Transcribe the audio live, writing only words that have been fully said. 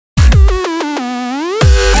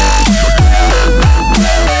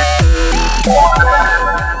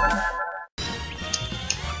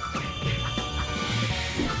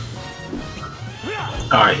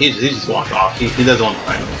Alright, he just walked off. He doesn't want to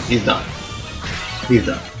fight me. He's done. He's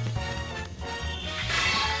done.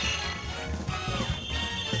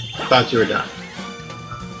 I thought you were done.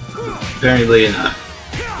 Apparently you're not.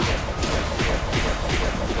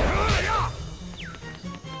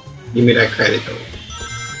 Give me that credit though.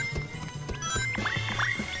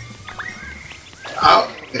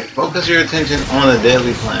 Oh, okay. Focus your attention on the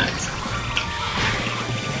deadly plants.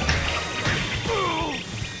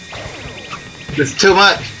 This is too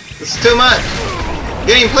much. This is too much.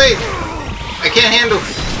 Game, please. I can't handle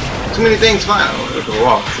too many things. Fine. Oh, look at the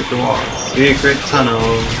wall. Look at the wall. Secret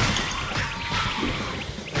tunnel.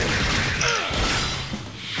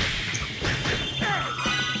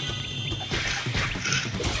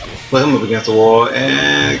 Put him up against the wall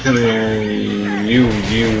and come here. You.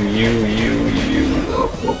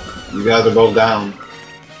 Oh. You guys are both down.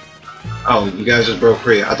 Oh, you guys just broke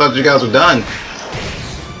free. I thought you guys were done.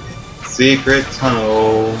 Secret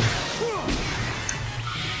tunnel.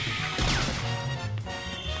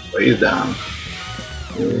 But he's down.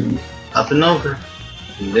 Up and over.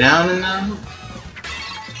 Down and down.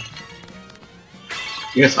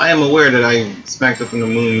 Yes, I am aware that I smacked up in the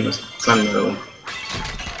moon sun meadow.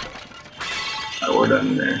 We're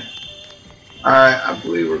done there. Alright, I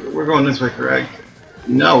believe we're going this way, correct?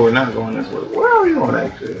 No, we're not going this way. Where are we going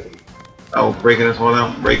actually? Oh, breaking this one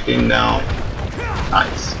down. Breaking down.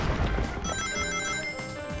 Nice.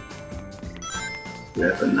 We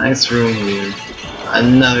have a nice room here.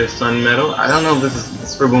 Another sun medal. I don't know if this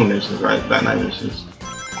is for moon missions, right? Not night missions.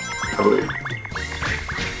 I believe.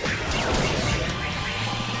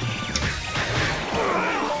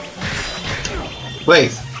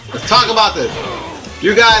 Please, let's talk about this.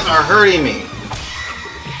 You guys are hurting me.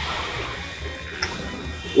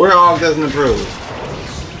 Warhawk doesn't approve.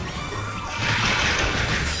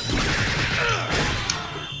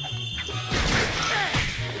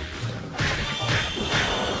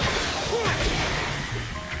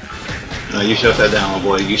 No, you shut that down, my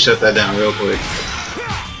boy. You shut that down real quick.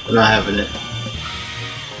 I'm not having it.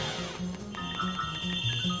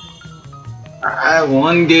 I have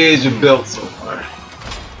 1 gauge of built so far.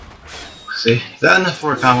 See, is that enough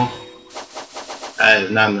for a combo? That is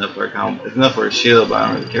not enough for a combo. It's enough for a shield, but I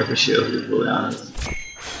don't really care for shields, to be really honest.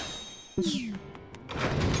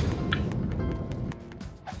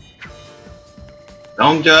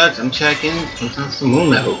 Don't judge, I'm checking. Sometimes some moon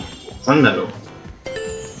metal. Sun metal.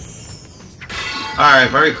 Alright,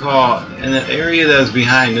 if I recall, in the area that's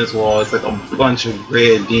behind this wall, it's like a bunch of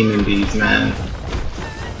red demon beads, man.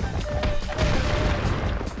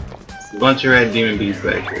 It's a bunch of red demon beads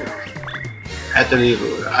back here. After these,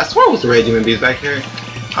 I swear it was the red demon beads back here.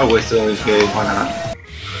 I would still in this game, why not?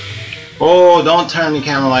 Oh, don't turn the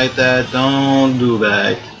camera like that. Don't do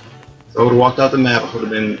that. If I would have walked out the map, I would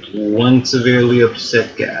have been one severely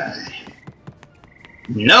upset guy.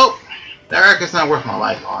 Nope! That record's not worth my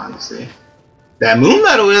life, honestly. That moon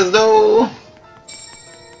metal is, though!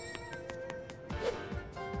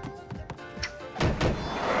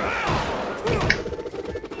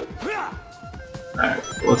 Alright,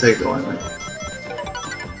 we'll take the one.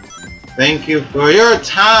 Thank you for your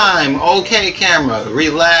time! Okay, camera,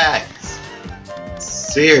 relax!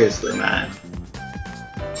 Seriously, man.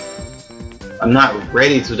 I'm not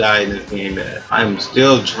ready to die in this game yet. I'm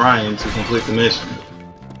still trying to complete the mission.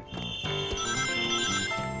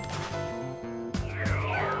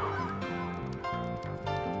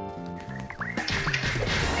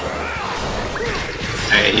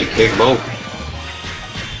 Hey, you kick both.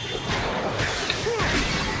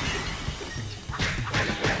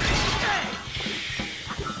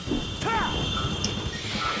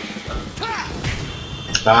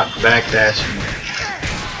 Stop backdashing.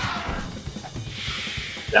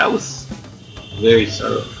 That was very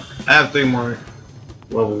subtle. I have 3 more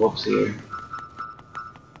level ups here.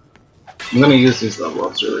 I'm gonna use these level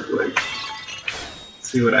ups really quick.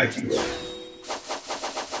 See what I can get.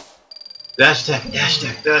 Dash tech, dash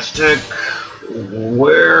tech, dash tech.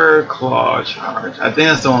 Where claw charge? I think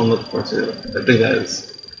that's the one I'm looking for too. I think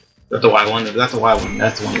that's the Y one. That's the Y one.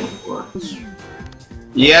 That's the one I'm looking for.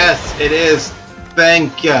 Yes, it is.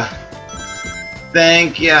 Thank ya.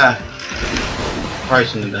 Thank ya. Probably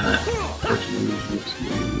shouldn't have done it.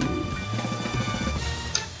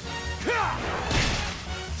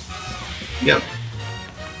 Yep.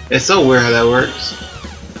 It's so weird how that works.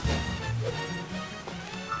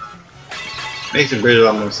 Makes the bridge a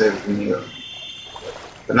lot more safer for me though.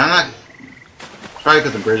 But I'm not. Probably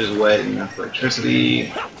because the bridge is wet and that's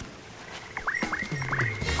electricity.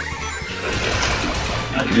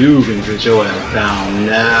 You can put your ass down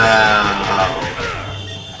now.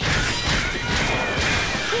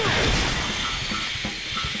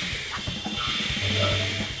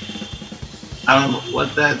 I don't know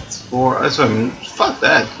what that's for. That's what I mean. Fuck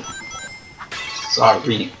that.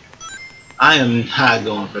 Sorry. I am not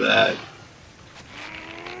going for that.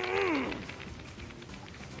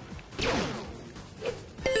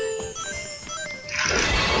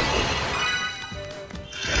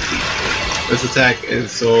 This attack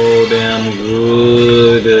is so damn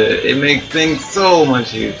good. It makes things so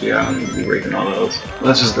much easier. I don't need to be breaking all those.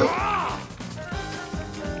 Let's just go.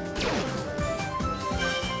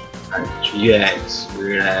 Yes,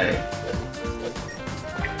 relax.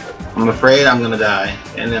 I'm afraid I'm gonna die,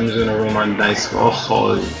 and I'm just gonna ruin my nice. All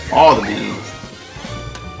the bees.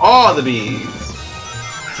 All the bees.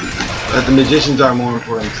 But the magicians are more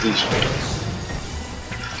important to teach me.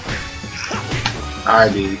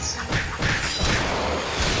 Alright, bees.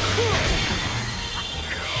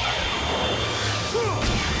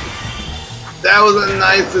 That was a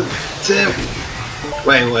nice attempt.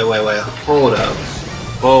 Wait. Hold up.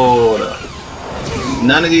 Hold up.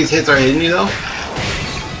 None of these hits are hitting me though?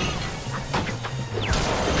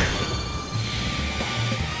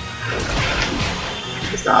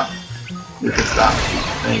 Stop. You can stop.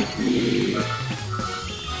 Thank you.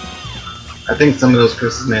 I think some of those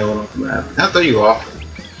crystals may have went off the map. Can I throw you off?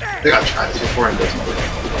 I think I tried this before and it doesn't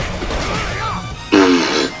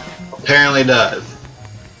work. Apparently does.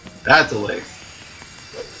 That's a waste.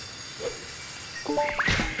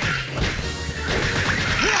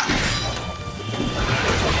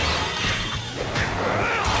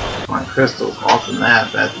 My crystals off the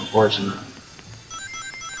map, that's unfortunate.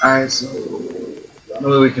 Alright, so the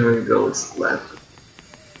only way we can really go is left.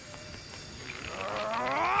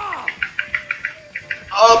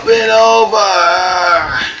 Up and over!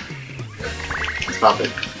 Stop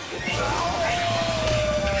it.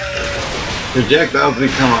 Projectiles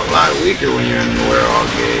become a lot weaker when you're in the wear-all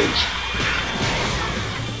gauge.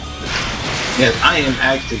 Yes, I am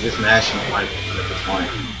actually just mashing the light at this point.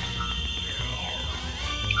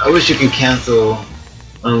 I wish you can cancel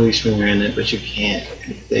Unleash when you're in it, but you can't.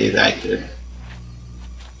 It stays active.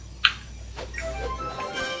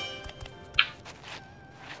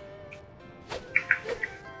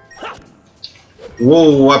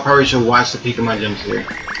 Whoa, I probably should watch the peak of my jumps here.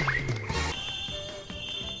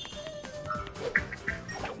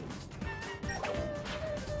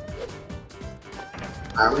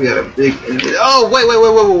 Alright, we got a big enemy. Oh, wait,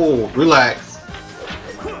 relax.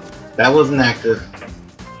 That wasn't active.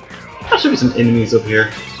 There should be some enemies up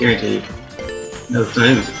here. Guaranteed. No, it's not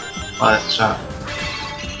enemies. Oh, that's a shot. I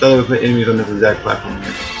thought we put enemies on this exact platform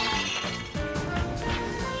here.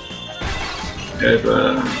 There's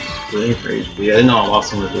green for HP. I didn't know I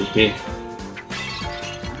lost so much HP.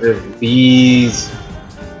 There's bees.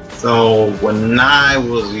 So when I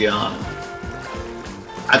was young,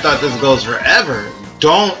 I thought this goes forever.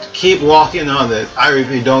 Don't keep walking on this. I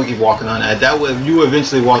repeat, don't keep walking on that. That way, you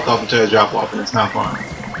eventually walk off into a drop off, and it's not fun.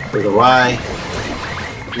 There's a why.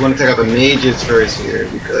 You want to take out the mages first here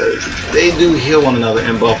because they do heal one another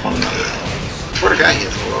and buff one another. Before the guy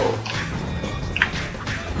hits a roll.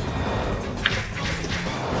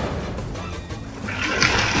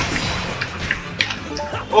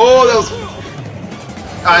 Oh, that was.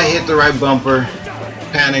 I hit the right bumper,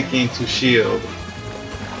 panicking to shield.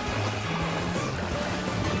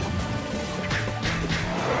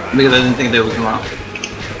 Because I didn't think they would come out.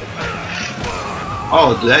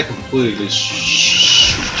 Oh, that completely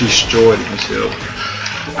just destroyed my shield.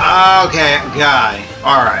 Okay, guy.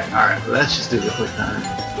 Alright. Let's just do this quick time.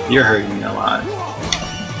 You're hurting me a lot.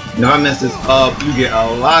 You know, if I mess this up, you get a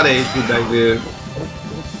lot of HP back, dude.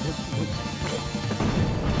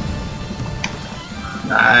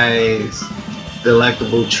 Nice.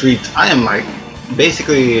 Delectable treats. I am like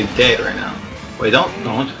basically dead right now. Wait, don't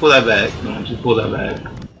you pull that back. Don't you pull that back.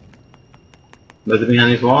 Was it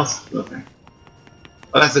behind these walls? Okay.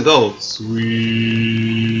 Oh, that's the goal. Sweet.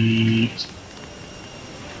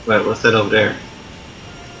 Wait, what's that over there?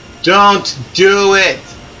 Don't do it!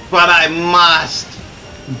 But I must!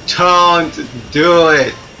 Don't do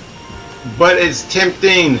it! But it's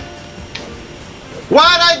tempting!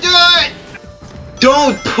 Why'd I do it?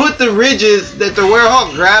 Don't put the ridges that the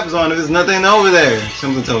werehog grabs on if there's nothing over there.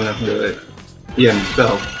 Something told me not to do it. Yeah,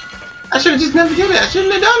 myself. I should have just never did it. I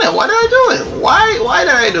shouldn't have done it. Why did I do it? Why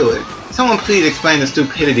did I do it? Someone please explain the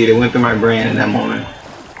stupidity that went through my brain in that moment.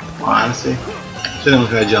 Well, honestly, shouldn't have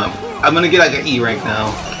tried to jump. I'm gonna get like an E rank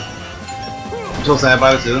now. I'm so sad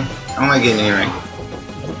about it too. I'm not getting an E rank.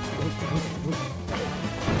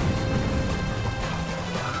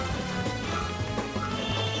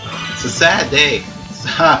 It's a sad day.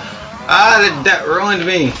 That ruined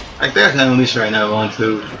me. Like there's an unleash right now on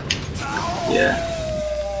too. Yeah.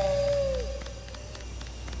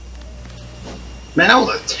 Man, that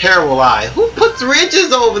was a terrible lie. Who puts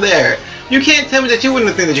ridges over there? You can't tell me that you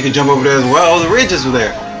wouldn't think that you could jump over there as well. The ridges were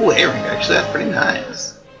there. Ooh, A-rank, actually, that's pretty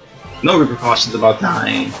nice. No repercussions about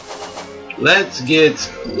dying. Let's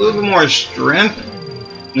get a little bit more strength,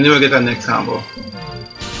 and then we'll get that next combo.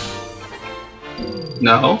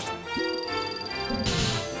 No.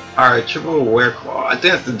 Alright, triple wear claw. I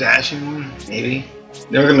think that's the dashing one, maybe.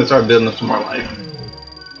 Then we're gonna start building up some more life.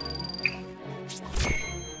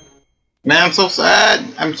 Man, I'm so sad.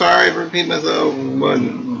 I'm sorry for repeating myself, but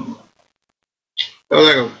that was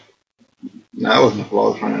like a... No, that wasn't a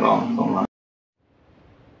flawless run at all. Don't lie.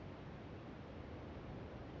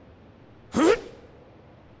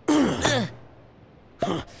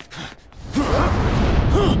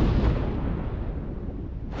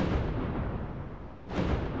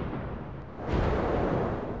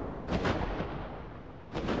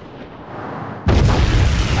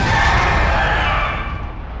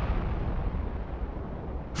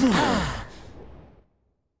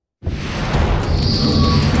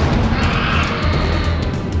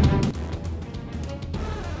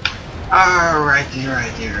 Alrighty.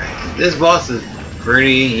 This boss is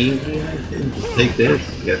pretty easy. Just take this,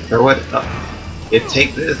 you gotta throw it up. You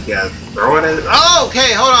take this, you gotta throw it at... Oh,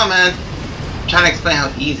 okay, hold on, man. I'm trying to explain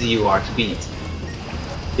how easy you are to beat.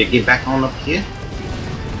 You get back on up here.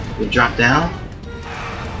 You drop down.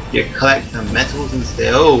 You collect some metals and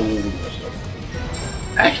stay. Oh.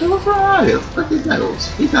 Actually, what's wrong? Let's collect these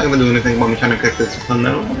metals. He's not gonna do anything while I'm trying to collect this fun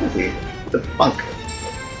metal. What is he? The funk.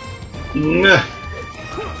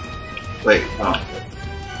 Wait, oh.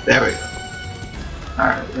 There we go.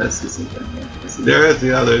 Alright, let's see something here. There's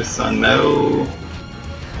the other sun metal.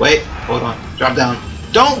 Wait, hold on. Drop down.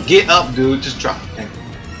 Don't get up, dude. Just drop.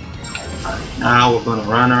 Alright, now we're gonna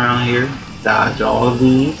run around here. Dodge all of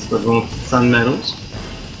these. We're going for sun metals.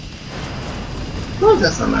 Where's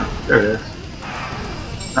that sun metal? There it is.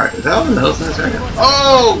 Alright, is that all the metals in this right now?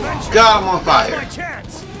 Oh! God, I'm on fire.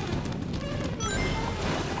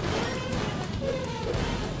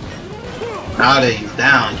 Now that he's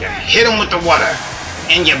down, you hit him with the water,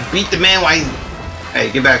 and you beat the man while he's...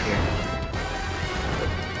 Hey, get back here.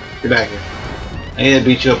 Get back here. I need to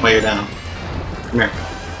beat you up while you're down. Come here.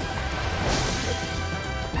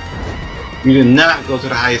 You did not go to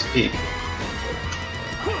the highest peak.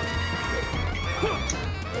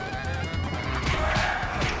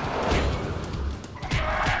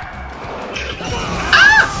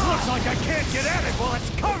 Ah! Looks like I can't get at it while it's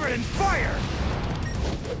covered in fire.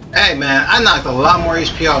 Hey man, I knocked a lot more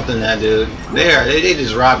HP off than that dude. They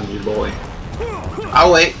just robbed you, boy.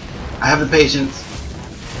 I'll wait. I have the patience.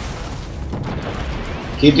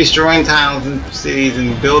 Keep destroying towns and cities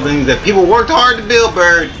and buildings that people worked hard to build,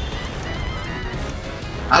 bird.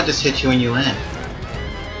 I'll just hit you when you land.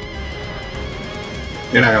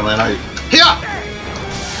 You're not gonna land, are you? Here!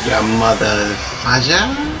 Your mother fudger.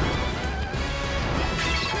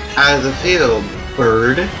 How does it feel,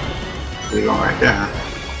 bird? We're going right there, huh?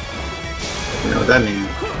 You know what that means?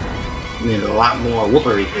 It means a lot more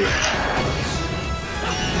whoopery here.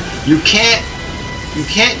 You can't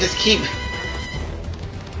just keep...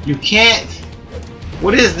 You can't...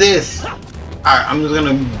 What is this? Alright, I'm just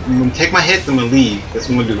gonna take my hits and I'm gonna leave. That's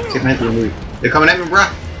what I'm gonna do. Take my hits and leave. They're coming at me,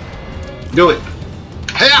 bruh. Do it.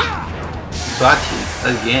 Hiya! Got you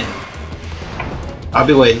again. I'll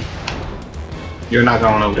be waiting. You're not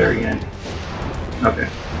going over there again. Okay.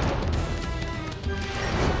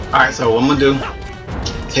 Alright, so what I'm gonna do,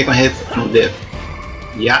 take my hits, I'm gonna dip.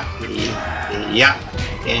 Yeah,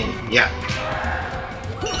 and yeah.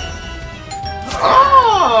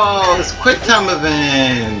 Oh, it's quick time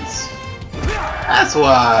events. That's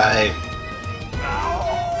why.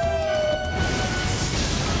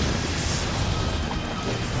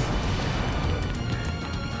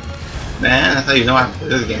 Man, that's how you know I haven't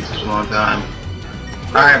played this game such a long time.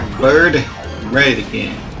 Alright, bird, I'm ready to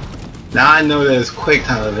game. Now I know there's quick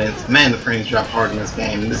time events. Man, the frames drop hard in this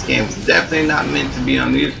game. This game's definitely not meant to be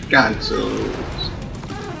on these consoles.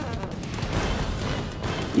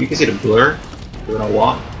 You can see the blur when I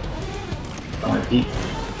walk on my feet.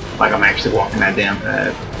 Like I'm actually walking that damn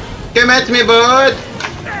path. Get mad to me, bud!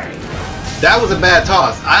 That was a bad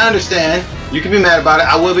toss. I understand. You can be mad about it.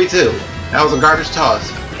 I will be too. That was a garbage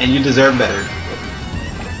toss. And you deserve better.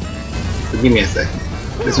 But give me a second.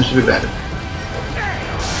 This one should be better.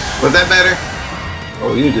 Was that better?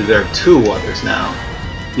 Oh, you deserve 2 waters now.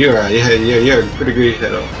 You're a pretty great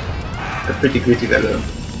fellow. A pretty gritty fellow.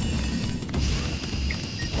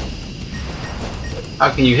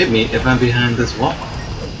 How can you hit me if I'm behind this wall?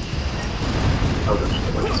 Oh,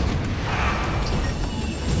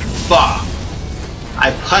 fuck!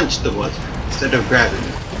 I punched the water instead of grabbing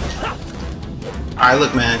it. Alright,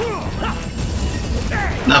 look, man.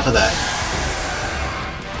 Enough of that.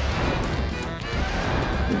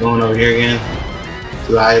 We're going over here again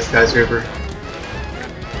to the highest skyscraper.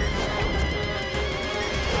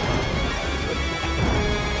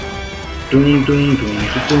 Doom, doom, doom,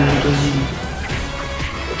 doom, doom.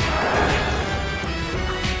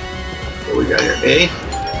 What we got here? A.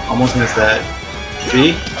 Almost missed that.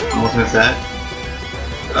 B. Almost missed that.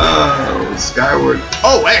 Oh, skyward.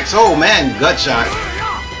 Oh, X. Oh, man. Gut shot.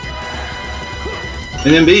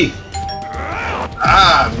 And then B.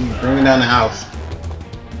 Ah, bringing down the house.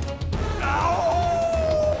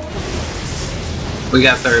 We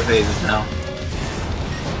got third phases now.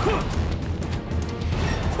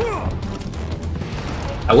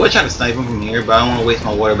 I would try to snipe him from here, but I don't want to waste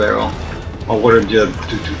my water barrel. My water jug.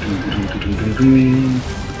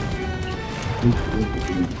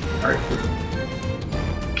 Alright.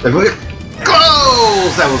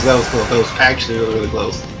 Close! That was close. That was actually really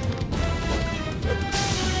close.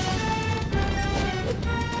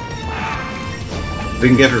 We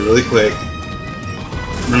can get her really quick.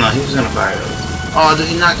 No, he was gonna fire those. Oh, dude,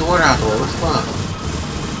 he knocked the water out the way. What the fuck?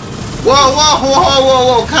 Whoa, whoa, whoa,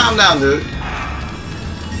 whoa, whoa! Calm down, dude.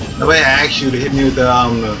 The way I asked you to hit me with the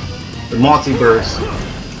multiverse.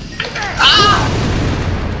 Ah!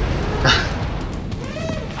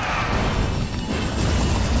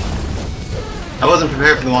 I wasn't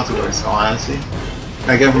prepared for the multiverse, honestly. Can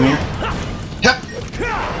I get him from here? Yep.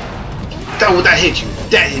 That hit you.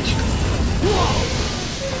 That hit you.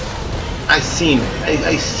 I seen it.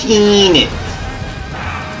 I seen it.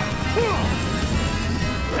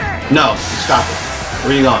 No, stop it.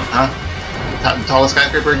 Where are you going, huh? The tallest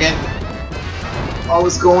skyscraper again? Oh,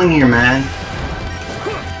 what's going here, man?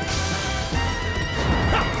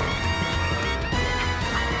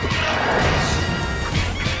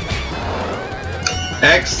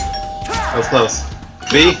 X. That was close.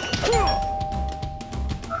 B.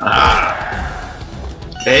 Ah.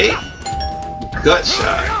 A. Gut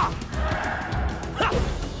shot.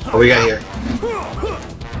 What we got here?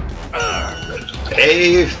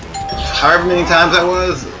 A. However many times that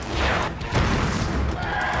was.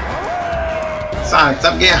 Sonic,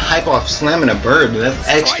 stop getting hype off slamming a bird, dude. That's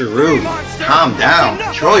extra rude. Calm down.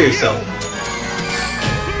 Control yourself.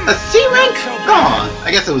 A C rank? Come on.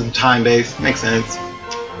 I guess it was time based. Makes sense.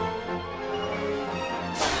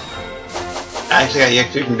 I actually got the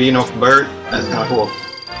extra from being off a bird. That's kind of cool.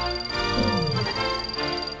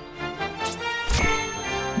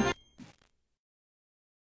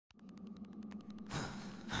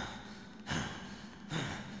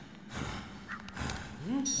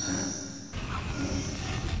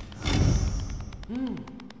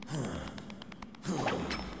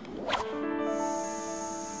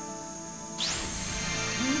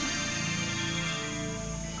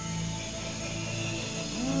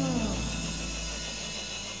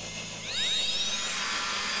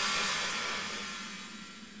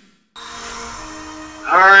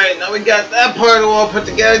 Alright, now we got that part of the wall put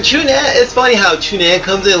together. Chunan, it's funny how Chunan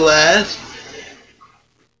comes in last.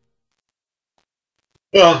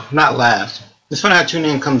 Well, not last. It's funny how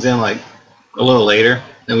Chunan comes in like a little later.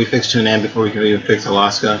 Then we fix Chunan before we can even fix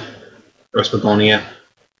Alaska or Spagonia.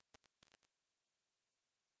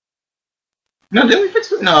 No, didn't we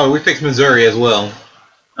fix it? No, we fixed Missouri as well.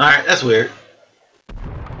 Alright, that's weird.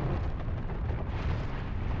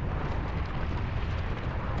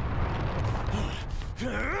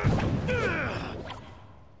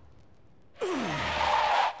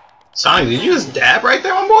 Sonic, did you just dab right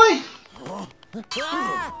there, my boy?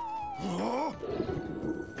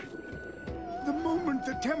 The moment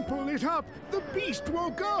the temple lit up, the beast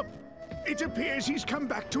woke up. It appears he's come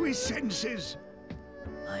back to his senses.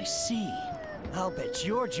 I see. I'll bet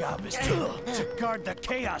your job is to guard the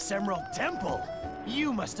Chaos Emerald Temple.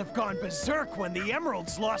 You must have gone berserk when the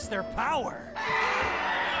emeralds lost their power.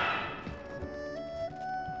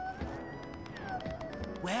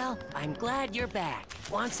 Well, I'm glad you're back.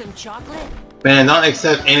 Want some chocolate? Man, don't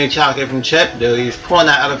accept any chocolate from Chip, dude. He's pulling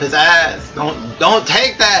that out of his ass. Don't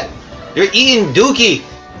take that. You're eating Dookie.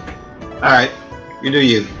 All right, you do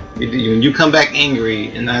you. You do you. And you come back angry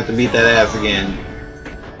and I have to beat that ass again.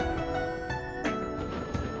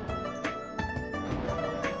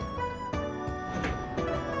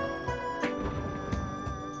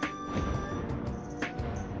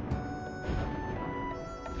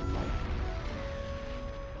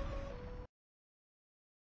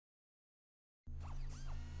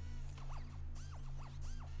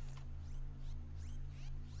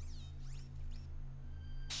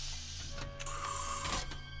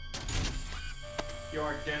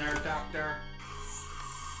 Your dinner, Doctor.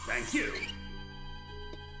 Thank you.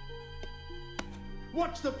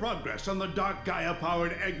 What's the progress on the Dark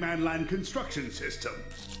Gaia-powered Eggman Land construction system?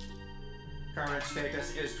 Current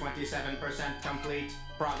status is 27% complete.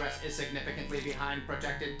 Progress is significantly behind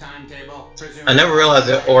projected timetable. I never realized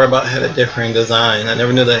that Orbot had a differing design. I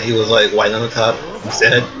never knew that he was like white on the top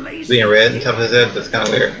instead being red on top of his head. That's kind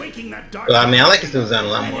of weird. But I mean, I like his design a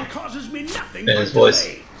lot more than his voice.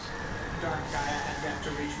 Dark Gaia had yet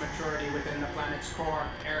to reach maturity within the planet's core.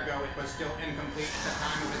 Ergo, it was still incomplete at the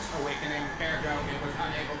time of its awakening. Ergo, it was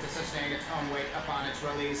unable to sustain its own weight upon its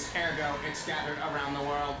release. Ergo, it scattered around the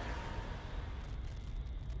world.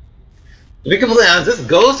 To be completely honest, this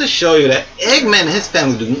goes to show you that Eggman and his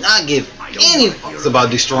family do not give any fucks about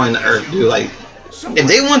destroying the Earth, dude. Like, if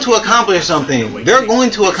they want to accomplish something, they're going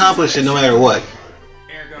to accomplish it no matter what.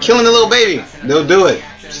 Killing a little baby, they'll do it.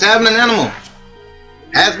 Stabbing an animal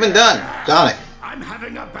has been done. Sonic. I'm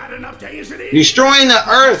having a bad enough day as it is. Destroying the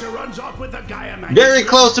Earth, very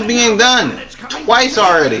close to being done, twice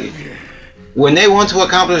already. When they want to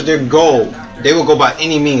accomplish their goal, they will go by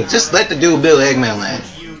any means. Just let the dude build Eggman Land.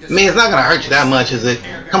 I mean, it's not gonna hurt you that much, is it?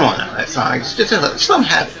 Come on now, that's Sonic. Just let him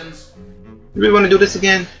have it. You really want to do this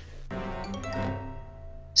again?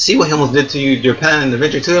 See what he almost did to you, your planet in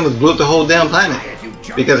Adventure 2 almost blew up the whole damn planet.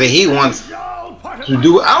 Because he wants to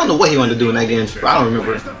do, I don't know what he wanted to do in that game, but I don't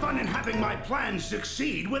remember. Where's the fun in having my plans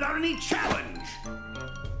succeed without any challenge?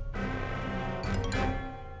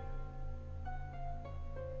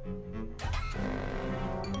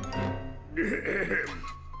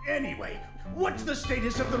 Anyway, what's the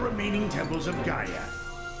status of the remaining temples of Gaia?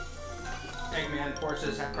 Eggman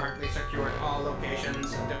forces have currently secured all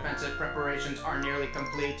locations. Defensive preparations are nearly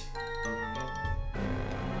complete.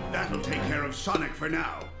 That'll take care of Sonic for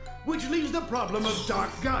now, which leaves the problem of Dark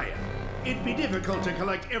Gaia. It'd be difficult to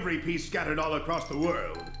collect every piece scattered all across the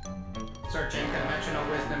world. Searching conventional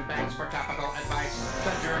wisdom banks for topical advice.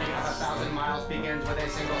 The journey of 1,000 miles begins with a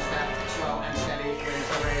single step. Slow and steady wins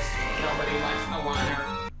the race. Nobody likes a whiner.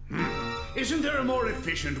 Isn't there a more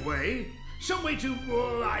efficient way? Some way to,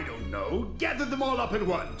 well, I don't know, gather them all up at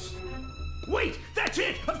once. Wait, that's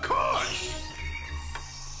it, of course!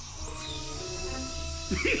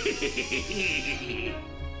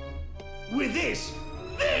 With this,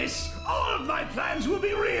 all of my plans will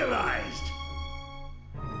be realized.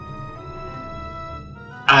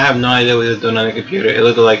 I have no idea what he was doing on the computer. It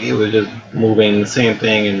looked like he was just moving the same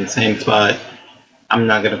thing in the same spot. I'm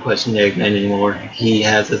not going to question Eggman anymore. He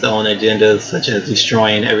has his own agendas, such as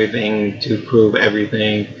destroying everything to prove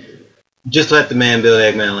everything. Just let the man build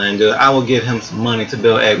Eggman Land, dude. I will give him some money to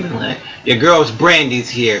build Eggman Land. Your girl's Brandy's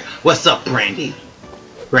here. What's up, Brandy?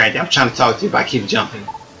 Brandy, I'm trying to talk to you, but I keep jumping.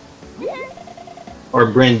 Or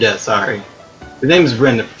Brenda, sorry. The name is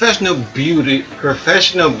Brenda. Professional beauty,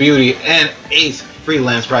 and ace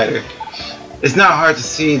freelance writer. It's not hard to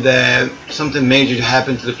see that something major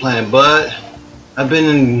happened to the planet, but I've been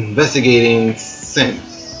investigating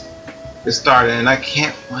since it started, and I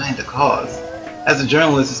can't find the cause. As a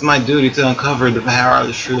journalist, it's my duty to uncover the power of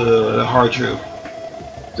the hard truth.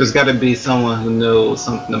 There's got to be someone who knows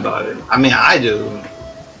something about it. I mean, I do.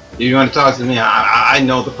 If you want to talk to me, I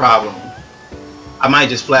know the problem. I might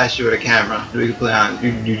just flash you with a camera. To be completely honest,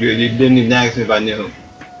 you didn't even ask me if I knew.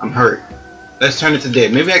 I'm hurt. Let's turn it to day.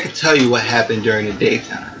 Maybe I could tell you what happened during the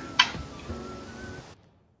daytime.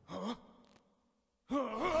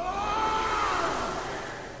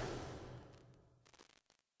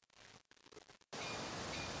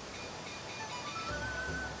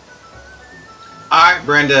 Alright,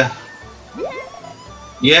 Brenda.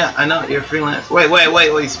 Yeah, I know, you're freelance.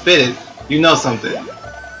 Wait, spit it. You know something.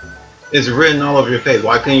 It's written all over your face.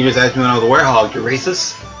 Why couldn't you just ask me when I was a werehog, you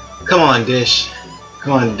racist? Come on, Dish.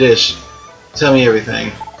 Come on, Dish. Tell me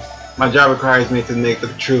everything. My job requires me to make the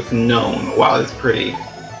truth known while it's pretty.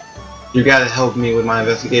 You gotta help me with my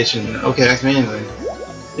investigation. Okay, ask me anything.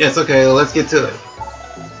 Yes, okay, let's get to it.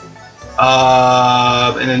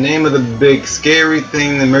 In the name of the big scary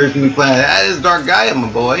thing that emerged from the planet, that is Dark Gaia,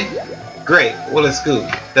 my boy. Great, what a scoop.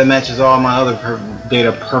 That matches all my other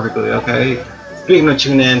data perfectly, okay? Speaking of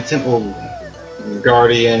Chunan, Temple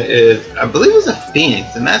Guardian is, I believe it's a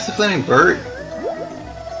phoenix, a massive flaming bird.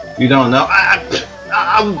 You don't know?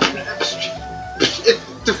 It's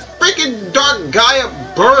the freaking Dark Gaia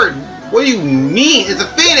bird. What do you mean? It's a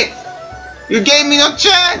phoenix. You gave me no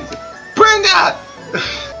chance. Bring that.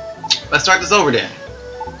 Let's start this over then,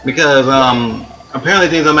 because apparently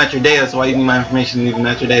things don't match your data, so why you need my information to even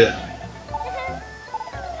match your data?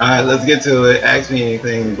 Alright, let's get to it. Ask me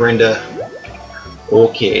anything, Brenda.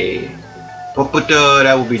 Okay.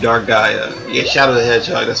 That would be Dark Gaia. Yeah, Shadow the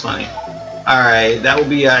Hedgehog, that's funny. Alright, Alright, that will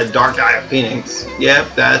be Dark Gaia Phoenix.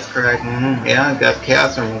 Yep, that's correct. Yeah, that's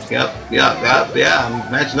Chaos Emeralds. Yep, yeah.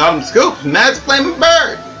 I'm matching all them scoops. Magic Flaming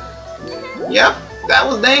Bird! Yep, that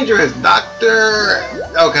was dangerous. Doctor...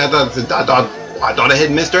 Okay, I thought I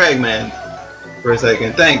hit Mr. Eggman for a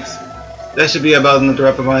second. Thanks. That should be about enough to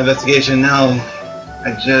wrap up my investigation now.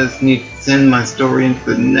 I just need to send my story into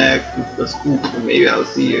the next scoop, and maybe I'll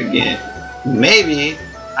see you again. Maybe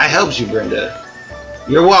I helped you, Brenda.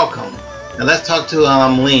 You're welcome. Now let's talk to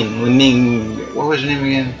Lin. What was her name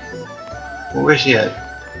again? Where is she at?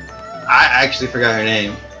 I actually forgot her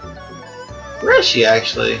name. Where is she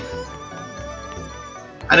actually?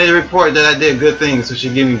 I need to report that I did good things, so she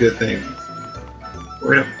give me good things.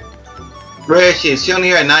 Where is she? Is she only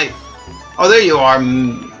here at night? Oh, there you are,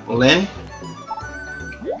 Lin.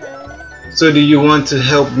 So do you want to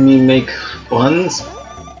help me make buns?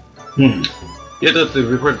 You have to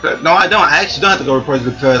report the... No, I don't. I actually don't have to go report the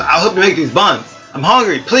because I'll help you make these buns. I'm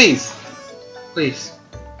hungry. Please. Please.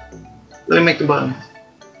 Let me make the buns.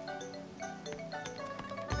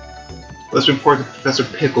 Let's report to Professor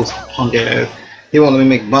Pickle's punk ass. He won't let me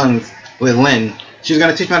make buns with Lynn. She's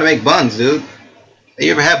gonna teach me how to make buns, dude. Have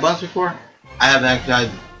you ever had buns before? I haven't actually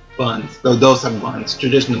had buns. Those type of buns.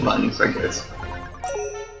 Traditional buns, I guess.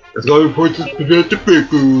 Let's go report to Professor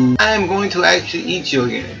Pickle. I am going to actually eat you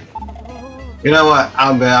again. You know what?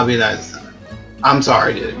 I'll be nice. I'm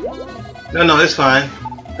sorry, dude. No, it's fine.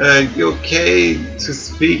 You okay to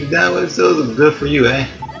speak that way? Still good for you, eh?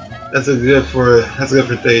 That's good for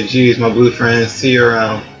Thay. Jeez, my blue friend. See you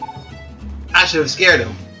around. I should have scared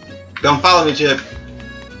him. Don't follow me, Chip.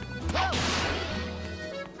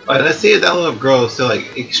 Alright, let's see if that little girl is still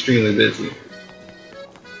like extremely busy.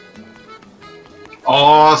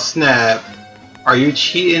 Oh snap! Are you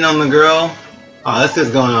cheating on the girl? Oh, that's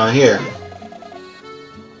what's going on here.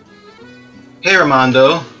 Hey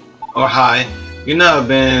Armando, or hi. You know I've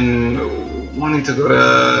been wanting to go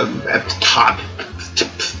to at the top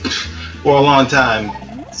for a long time.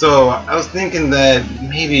 So I was thinking that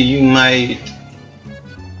maybe you might,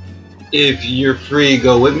 if you're free,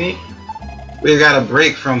 go with me. We got a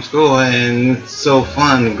break from school and it's so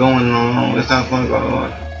fun going on. It's not fun going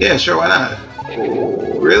on. Yeah, sure, why not?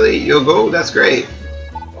 Oh, really? You'll go? That's great.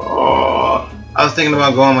 Oh, I was thinking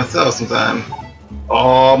about going myself sometime.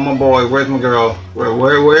 Oh my boy, where's my girl?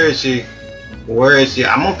 Where is she? Where is she?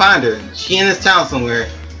 I'm gonna find her. She in this town somewhere.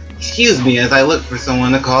 Excuse me as I look for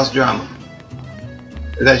someone to cause drama.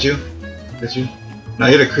 Is that you? Is that you? No,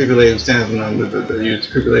 you're the creepy lady who stands on you're the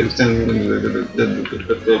creepy lady who stands on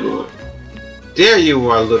There you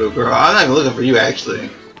are, little girl. I'm not even looking for you actually.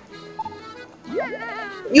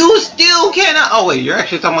 You still cannot. Oh wait, you're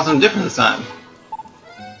actually talking about something different this time.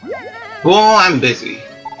 Boy, I'm busy.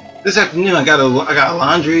 This afternoon I got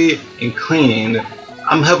laundry and cleaning.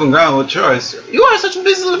 I'm helping Grandma with chores. You are such a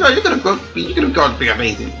busy little girl. You're gonna grow up to be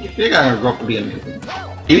amazing. You're gonna grow up to be amazing.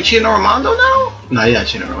 You cheating on Armando now? No, you're not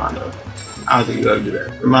cheating on Armando. I don't think you ought to do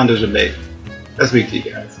that. Armando's your babe. Let's speak to you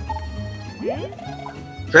guys.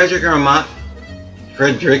 Frederick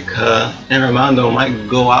and Armando might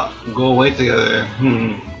go away together.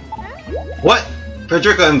 What?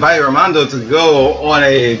 Frederica invited Armando to go on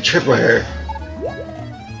a trip with her.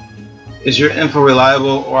 Is your info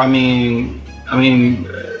reliable? Or I mean,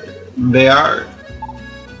 they are.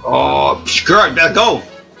 Oh, sure, let's go.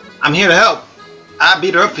 I'm here to help. I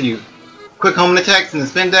beat her up for you. Quick home to text and the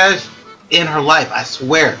spin dash in her life. I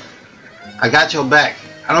swear. I got your back.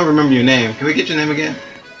 I don't remember your name. Can we get your name again?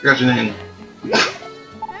 I got your name.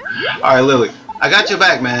 All right, Lily. I got your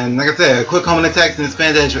back, man. Like I said, a quick home to text and the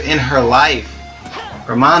spin dash in her life.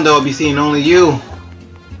 Armando will be seeing only you.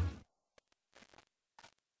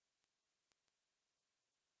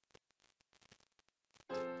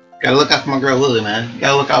 Gotta look out for my girl Lily, man.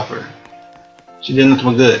 Gotta look out for her. She did nothing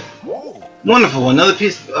but good. Wonderful, another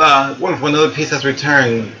piece. Another piece has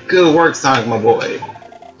returned. Good work, Sonic, my boy.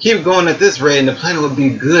 Keep going at this rate, and the planet will be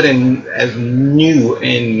good and as new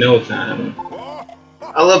in no time.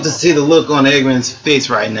 I love to see the look on Eggman's face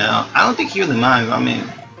right now. I don't think he really minds. I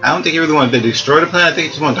don't think he really wanted to destroy the planet. I think he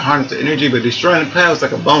just wanted to harness the energy, but destroying the planet was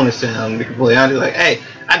like a bonus to him. Be completely honest, like, hey,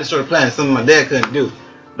 I destroyed the planet, something my dad couldn't do.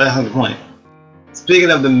 That's not the point.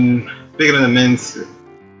 Speaking of the menace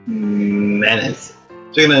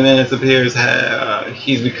appears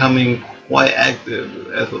he's becoming quite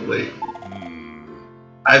active as of late.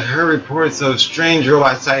 I've heard reports of strange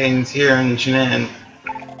robot sightings here in Shunan.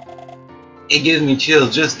 It gives me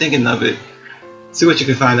chills just thinking of it. See what you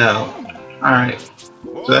can find out. Alright.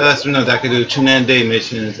 So that's enough that I can do Shunan day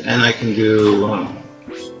missions and I can do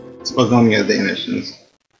Spagonia day missions.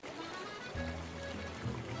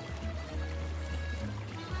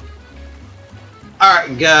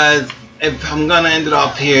 Alright guys, if I'm gonna end it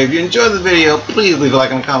off here. If you enjoyed the video, please leave a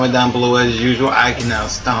like and a comment down below. As usual, I can now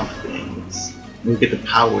stomp things. You get the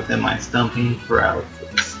power within my stomping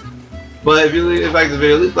paralysis. But if you like this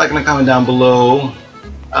video, leave a like and a comment down below.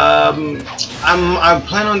 I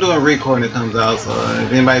plan on doing a record when it comes out, so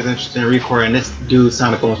if anybody's interested in recording this dude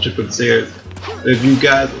Sonic on Strip of the Stairs, if you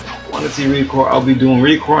guys want to see record, I'll be doing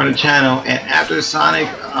record on the channel. And after Sonic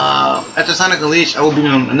Unleashed, I will be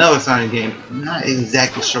doing another Sonic game. I'm not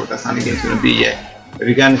exactly sure what that Sonic game is going to be yet. If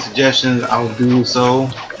you got any suggestions, I'll do so,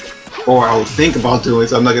 or I will think about doing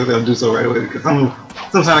so. I'm not going to do so right away because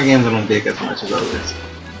some Sonic games I don't dig as much as others.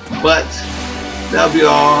 But that'll be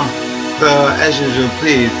all. So as usual,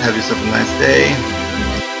 please have yourself a nice day.